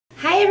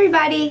Hi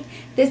everybody,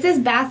 this is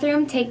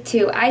bathroom take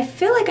 2. I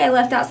feel like I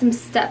left out some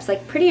steps,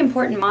 like pretty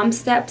important mom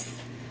steps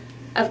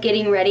of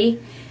getting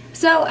ready.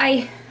 So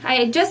I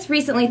had just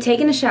recently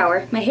taken a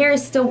shower. My hair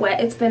is still wet.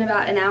 It's been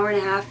about an hour and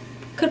a half.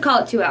 Could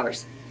call it 2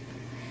 hours.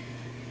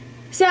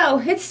 So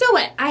it's still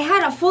wet. I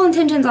had full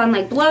intentions on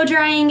like blow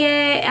drying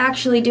it,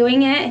 actually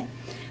doing it.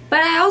 But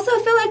I also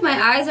feel like my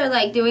eyes are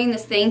like doing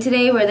this thing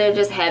today where they're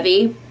just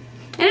heavy.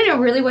 I don't know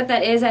really what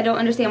that is. I don't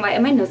understand why.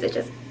 And my nose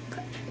itches.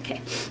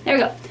 Okay, there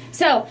we go.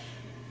 So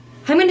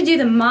I'm going to do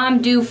the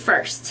mom do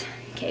first.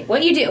 Okay,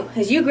 what you do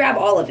is you grab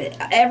all of it,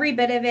 every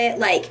bit of it,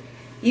 like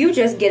you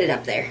just get it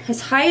up there as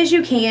high as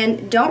you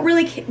can. Don't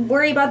really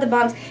worry about the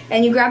bumps,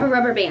 and you grab a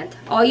rubber band.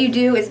 All you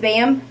do is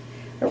bam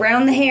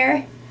around the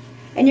hair,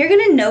 and you're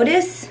going to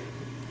notice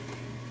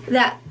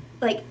that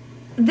like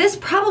this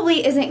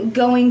probably isn't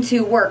going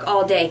to work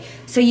all day.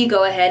 So you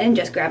go ahead and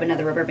just grab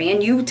another rubber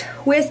band. You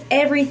twist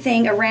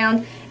everything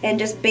around and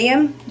just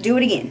bam, do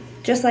it again,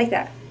 just like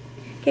that.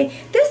 Okay,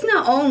 this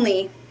not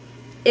only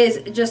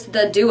is just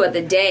the do of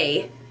the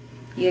day.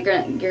 You're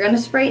gonna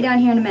spray it down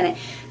here in a minute.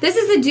 This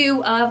is the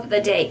do of the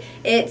day.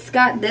 It's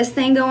got this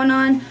thing going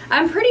on.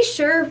 I'm pretty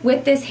sure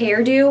with this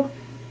hairdo,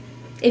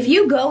 if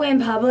you go in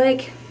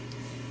public,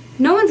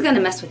 no one's gonna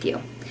mess with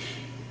you.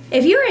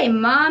 If you're a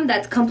mom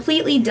that's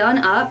completely done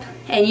up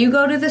and you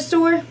go to the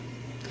store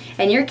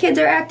and your kids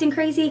are acting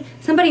crazy,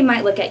 somebody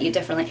might look at you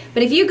differently.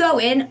 But if you go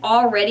in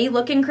already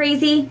looking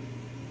crazy,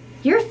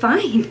 you're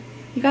fine.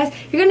 You guys,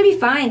 you're gonna be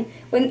fine.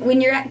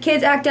 When your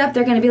kids act up,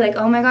 they're gonna be like,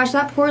 oh my gosh,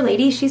 that poor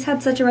lady, she's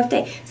had such a rough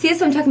day. See,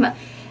 that's what I'm talking about.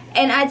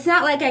 And it's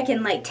not like I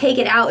can like take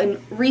it out and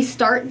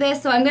restart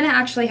this, so I'm gonna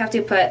actually have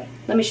to put,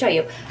 let me show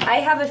you. I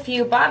have a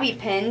few bobby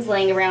pins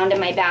laying around in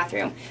my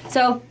bathroom.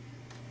 So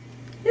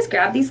just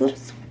grab these little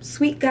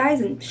sweet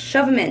guys and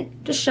shove them in.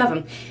 Just shove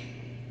them.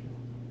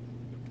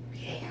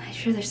 Okay, I'm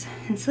sure there's,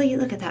 and so you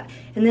look at that.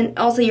 And then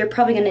also you're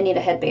probably gonna need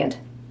a headband.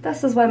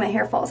 This is why my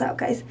hair falls out,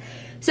 guys.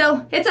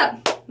 So it's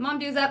up. Mom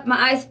do's up.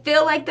 My eyes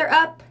feel like they're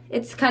up.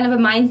 It's kind of a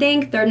mind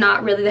thing. They're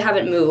not really, they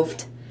haven't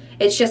moved.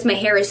 It's just my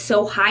hair is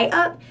so high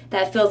up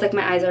that it feels like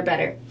my eyes are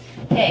better.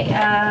 Okay,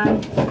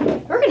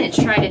 we're gonna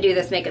try to do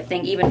this makeup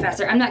thing even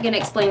faster. I'm not gonna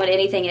explain what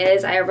anything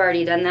is. I have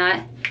already done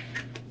that.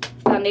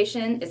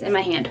 Foundation is in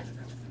my hand.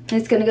 And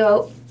it's gonna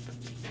go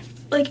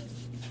like,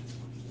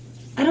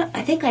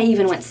 I think I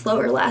even went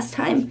slower last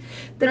time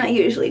than I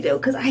usually do,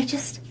 because I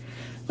just,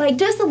 like,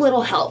 just a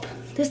little help.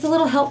 Just a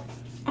little help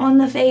on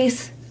the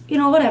face, you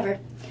know, whatever.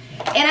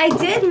 And I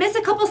did miss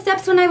a couple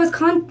steps when I was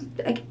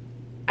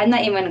I'm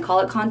not even going to call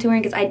it contouring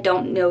because I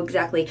don't know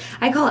exactly.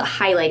 I call it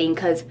highlighting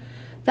because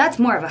that's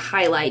more of a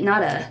highlight,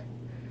 not a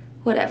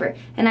whatever.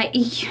 And I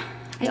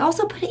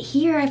also put it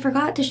here. I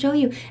forgot to show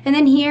you. And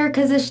then here,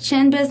 because this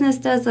chin business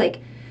does,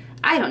 like,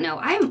 I don't know.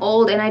 I'm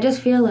old and I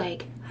just feel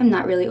like I'm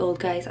not really old,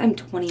 guys. I'm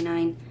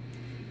 29.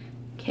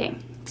 Okay,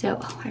 so,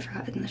 oh, I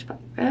forgot in the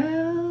spot.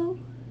 Oh,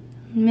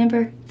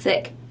 remember,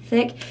 thick.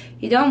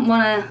 You don't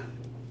want to,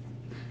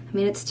 I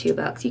mean, it's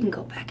 $2. You can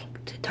go back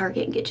to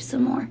Target and get you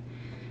some more.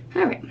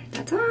 All right,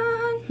 that's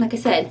on. Like I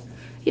said,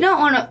 you don't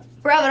want to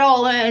rub it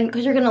all in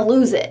because you're going to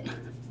lose it.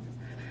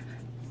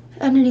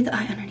 Underneath the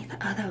eye,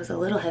 oh, that was a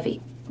little heavy.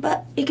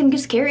 But you can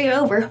just carry it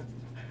over.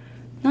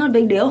 Not a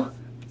big deal.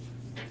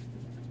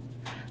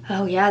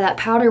 Oh yeah, that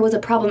powder was a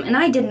problem. And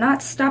I did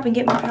not stop and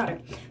get my powder.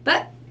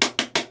 But,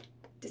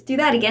 just do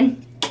that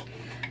again.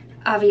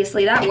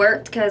 Obviously that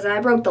worked because I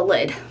broke the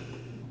lid.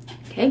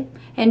 Okay,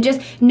 and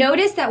just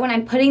notice that when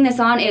I'm putting this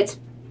on, it's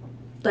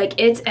like,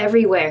 it's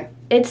everywhere.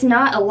 It's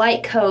not a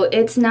light coat.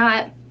 It's just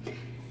not,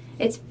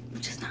 it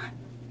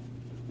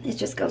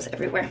just goes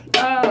everywhere.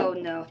 Oh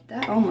no,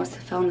 that almost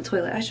fell in the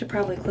toilet. I should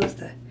probably close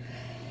the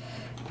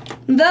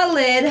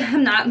lid.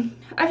 I'm not.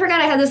 I forgot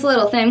I had this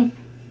little thing.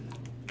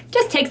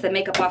 Just takes the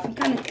makeup off. I'm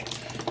kind of,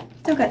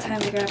 don't got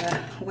time to grab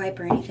a wipe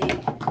or anything.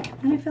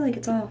 And I feel like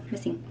it's all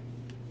missing.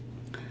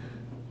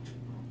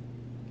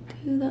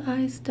 Do the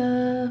eye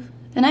stuff.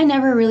 And I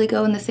never really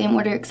go in the same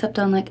order except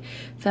on like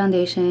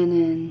foundation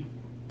and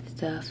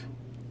stuff.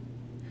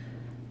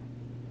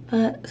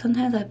 But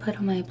sometimes I put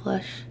on my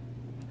blush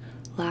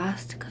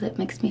last because it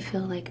makes me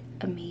feel like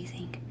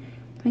amazing.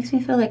 It makes me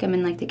feel like I'm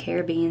in like the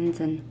Caribbeans,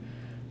 and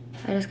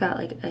I just got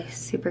like a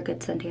super good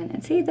suntan.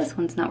 And see, this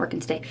one's not working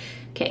today.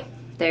 Okay,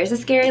 there's a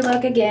scary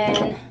look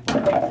again.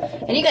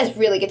 And you guys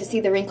really get to see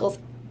the wrinkles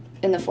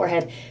in the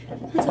forehead.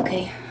 That's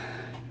okay.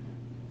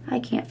 I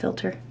can't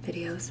filter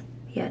videos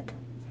yet.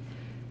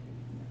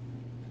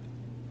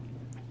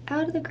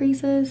 Out of the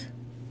creases.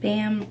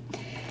 Bam.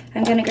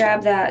 I'm gonna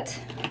grab that.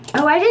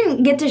 Oh, I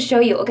didn't get to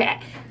show you. Okay.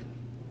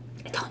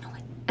 I don't know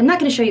what. I'm not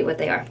gonna show you what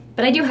they are.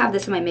 But I do have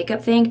this in my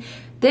makeup thing.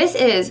 This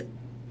is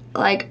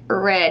like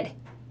red.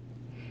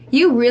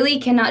 You really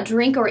cannot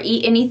drink or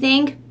eat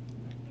anything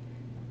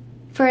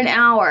for an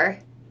hour.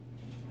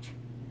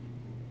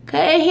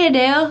 Okay, here,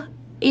 Dale.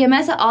 You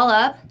mess it all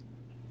up.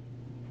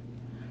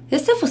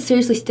 This stuff will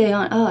seriously stay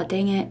on. Oh,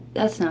 dang it.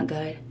 That's not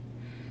good.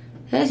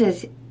 This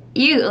is,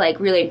 you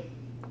like really.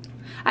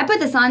 I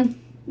put this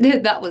on.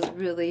 That was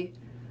really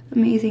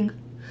amazing.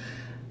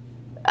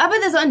 I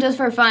put this on just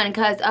for fun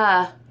because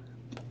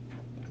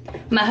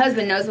my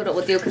husband knows what it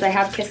will do because I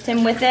have kissed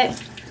him with it.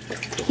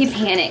 He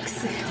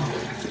panics.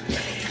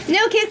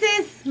 No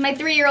kisses. My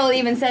 3-year-old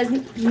even says,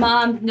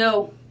 Mom,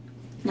 no.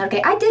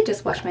 Okay, I did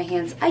just wash my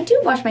hands. I do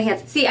wash my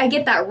hands. See, I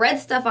get that red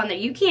stuff on there.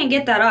 You can't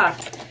get that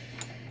off.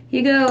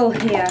 You go,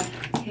 yeah.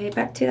 Okay,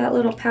 back to that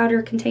little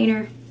powder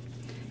container.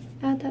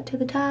 Add that to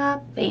the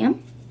top.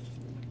 Bam.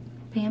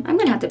 Bam. I'm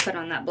going to have to put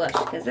on that blush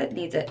because it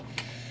needs it.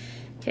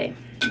 Okay,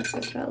 let's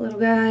push that little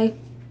guy.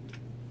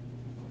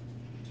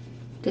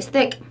 Just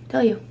thick,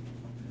 tell you.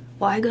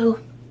 Why go?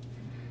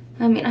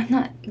 I mean, I'm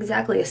not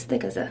exactly as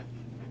thick as a...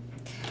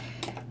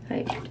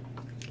 Right.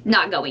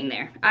 Not going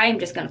there. I'm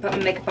just gonna put my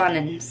makeup on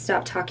and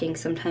stop talking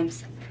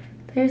sometimes.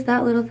 There's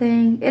that little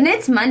thing. And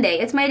it's Monday.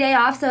 It's my day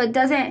off, so it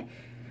doesn't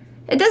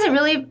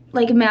really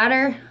like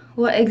matter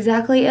what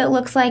exactly it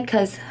looks like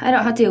because I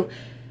don't have to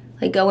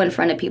like go in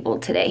front of people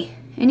today.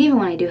 And even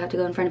when I do have to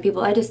go in front of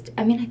people, I do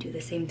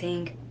the same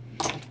thing.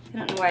 I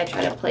don't know why I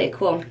try to play it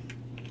cool.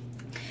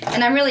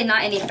 And I'm really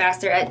not any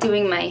faster at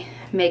doing my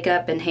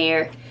makeup and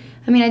hair.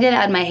 I mean, I did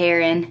add my hair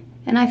in,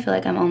 and I feel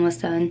like I'm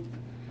almost done.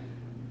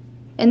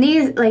 And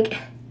these, like,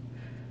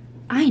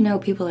 I know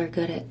people are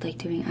good at, like,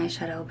 doing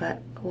eyeshadow,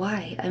 but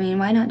why? I mean,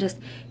 why not just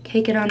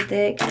cake it on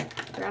thick,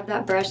 grab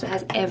that brush that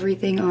has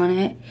everything on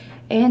it,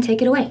 and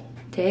take it away.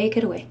 Take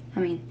it away. I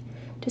mean,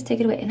 just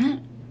take it away. And is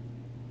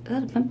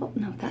that a pimple?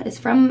 No, that is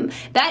from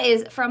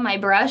my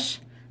brush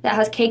that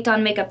has caked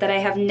on makeup that I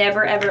have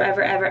never, ever,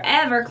 ever, ever,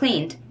 ever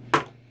cleaned.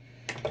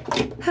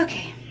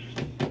 Okay.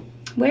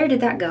 Where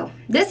did that go?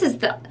 This is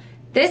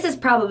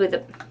probably the,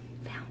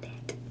 found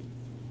it.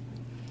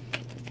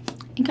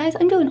 And guys,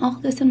 I'm doing all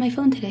this on my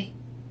phone today.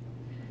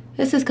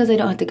 This is because I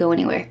don't have to go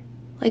anywhere.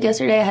 Like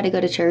yesterday, I had to go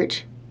to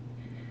church.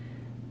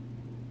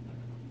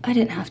 I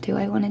didn't have to,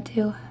 I wanted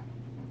to.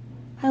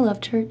 I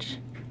love church.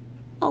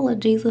 I love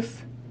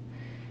Jesus.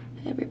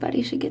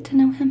 Everybody should get to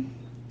know him.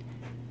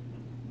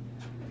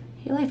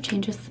 Your life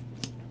changes.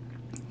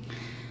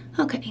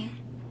 Okay.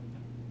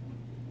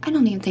 I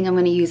don't even think I'm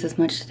going to use as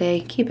much today.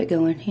 Keep it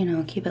going, you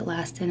know, keep it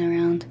lasting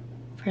around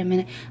for a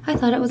minute. I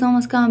thought it was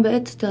almost gone, but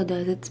it still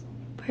does. It's a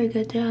pretty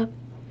good job.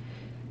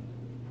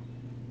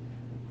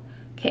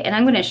 Okay, and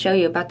I'm going to show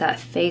you about that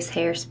face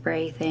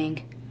hairspray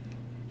thing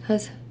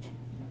because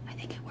I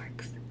think it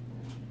works.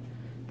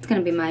 It's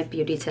going to be my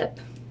beauty tip.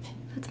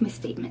 That's my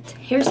statement.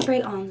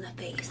 Hairspray on the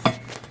face.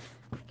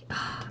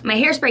 Oh, my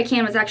hairspray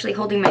can was actually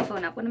holding my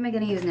phone up. What am I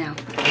going to use now?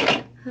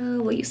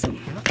 We'll use some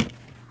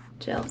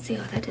gel. See,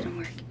 oh, that didn't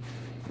work.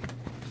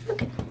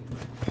 Okay.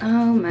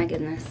 Oh my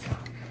goodness.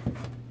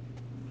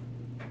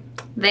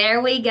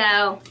 There we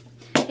go.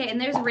 Okay, and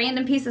there's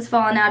random pieces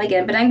falling out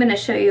again, but I'm going to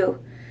show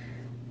you.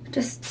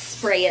 Just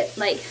spray it.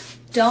 Like,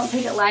 don't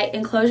take it light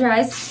and close your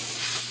eyes.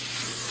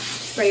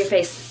 Spray your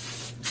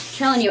face. I'm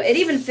telling you, it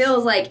even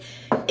feels like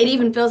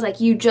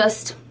you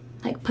just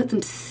like put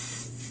some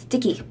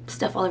sticky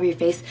stuff all over your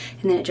face,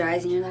 and then it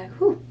dries, and you're like,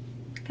 whew,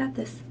 got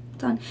this.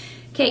 It's on.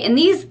 Okay, and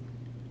these,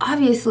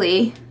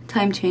 obviously,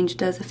 time change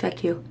does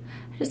affect you.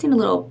 I just need a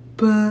little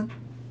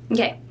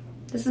Okay,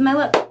 this is my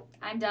look.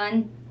 I'm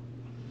done.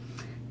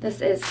 This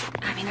is,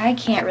 I mean, I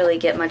can't really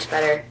get much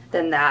better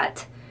than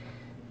that.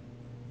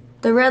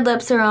 The red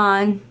lips are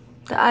on.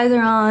 The eyes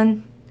are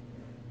on.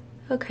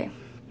 Okay.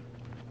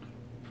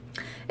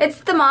 It's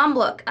the mom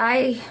look.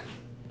 Hey!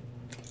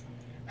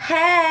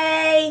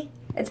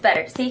 It's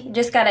better. See, you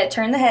just gotta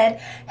turn the head.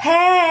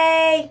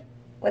 Hey!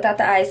 Without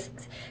the eyes.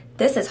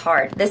 This is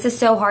hard. This is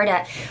so hard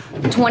at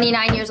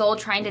 29 years old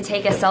trying to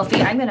take a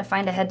selfie. I'm gonna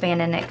find a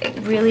headband and it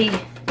really,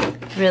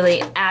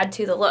 really add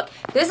to the look.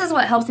 This is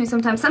what helps me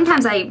sometimes.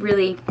 Sometimes I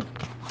really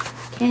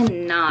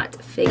cannot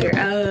figure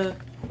out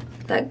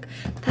that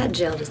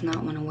gel does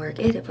not want to work.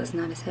 It was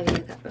not as heavy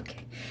as that.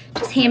 Okay.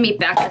 Just hand me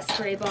back the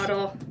spray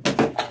bottle.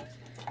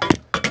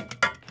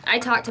 I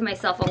talk to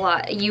myself a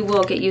lot. You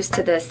will get used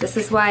to this. This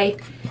is why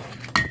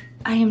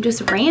I am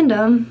just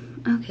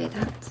random. Okay,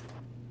 that's...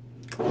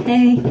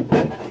 Hey.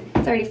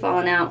 It's already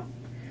fallen out.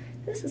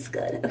 This is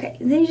good. Okay,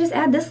 and then you just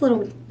add this little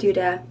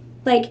doodah.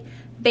 Like,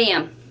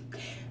 bam.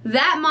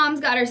 That mom's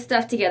got her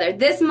stuff together.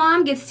 This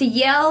mom gets to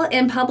yell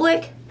in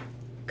public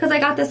because I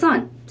got this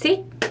on.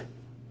 See?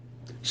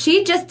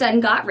 She just done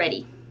got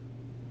ready.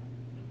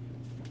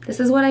 This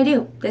is what I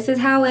do. This is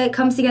how it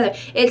comes together.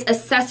 It's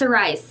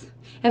accessorize.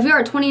 If you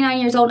are 29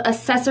 years old,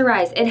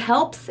 accessorize. It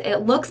helps.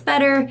 It looks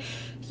better.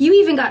 You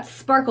even got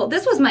sparkle.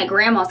 This was my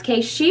grandma's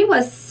case. She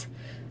was,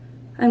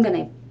 I'm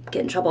going to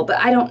get in trouble, but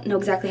I don't know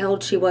exactly how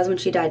old she was when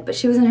she died, but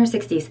she was in her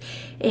 60s.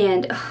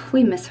 And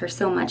we miss her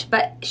so much.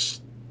 But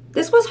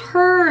this was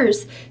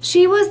hers.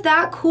 She was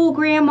that cool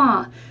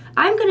grandma.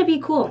 I'm going to be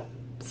cool.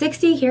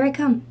 60, here I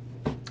come.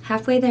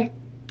 Halfway there.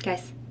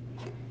 Guys,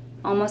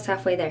 almost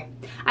halfway there.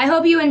 I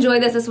hope you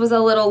enjoyed this. This was a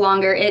little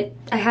longer.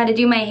 I had to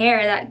do my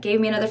hair. That gave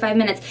me another 5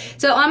 minutes.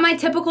 So on my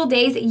typical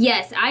days,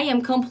 yes, I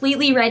am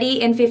completely ready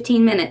in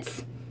 15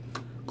 minutes.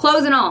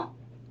 Clothes and all.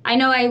 I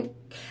know I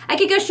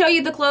could go show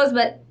you the clothes,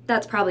 but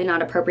that's probably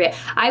not appropriate.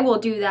 I will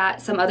do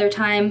that some other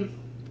time.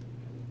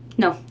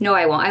 No,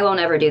 I won't. I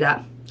won't ever do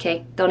that.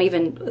 Okay, don't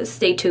even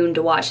stay tuned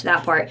to watch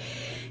that part.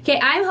 Okay,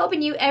 I'm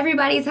hoping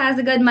everybody's has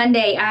a good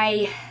Monday.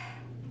 I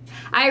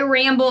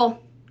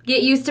ramble.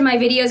 Get used to my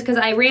videos because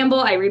I ramble,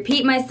 I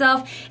repeat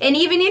myself, and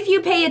even if you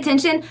pay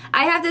attention,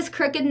 I have this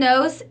crooked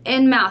nose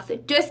and mouth.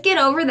 Just get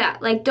over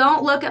that. Like,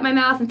 don't look at my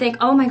mouth and think,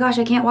 oh my gosh,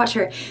 I can't watch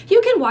her.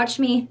 You can watch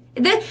me.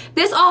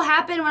 This all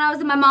happened when I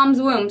was in my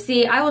mom's womb.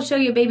 See, I will show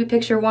you a baby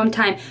picture one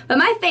time, but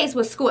my face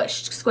was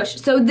squished.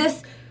 So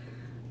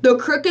the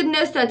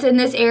crookedness that's in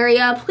this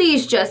area,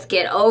 please just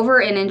get over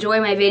and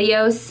enjoy my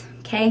videos,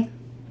 okay?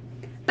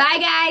 Bye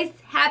guys,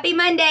 happy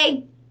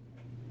Monday.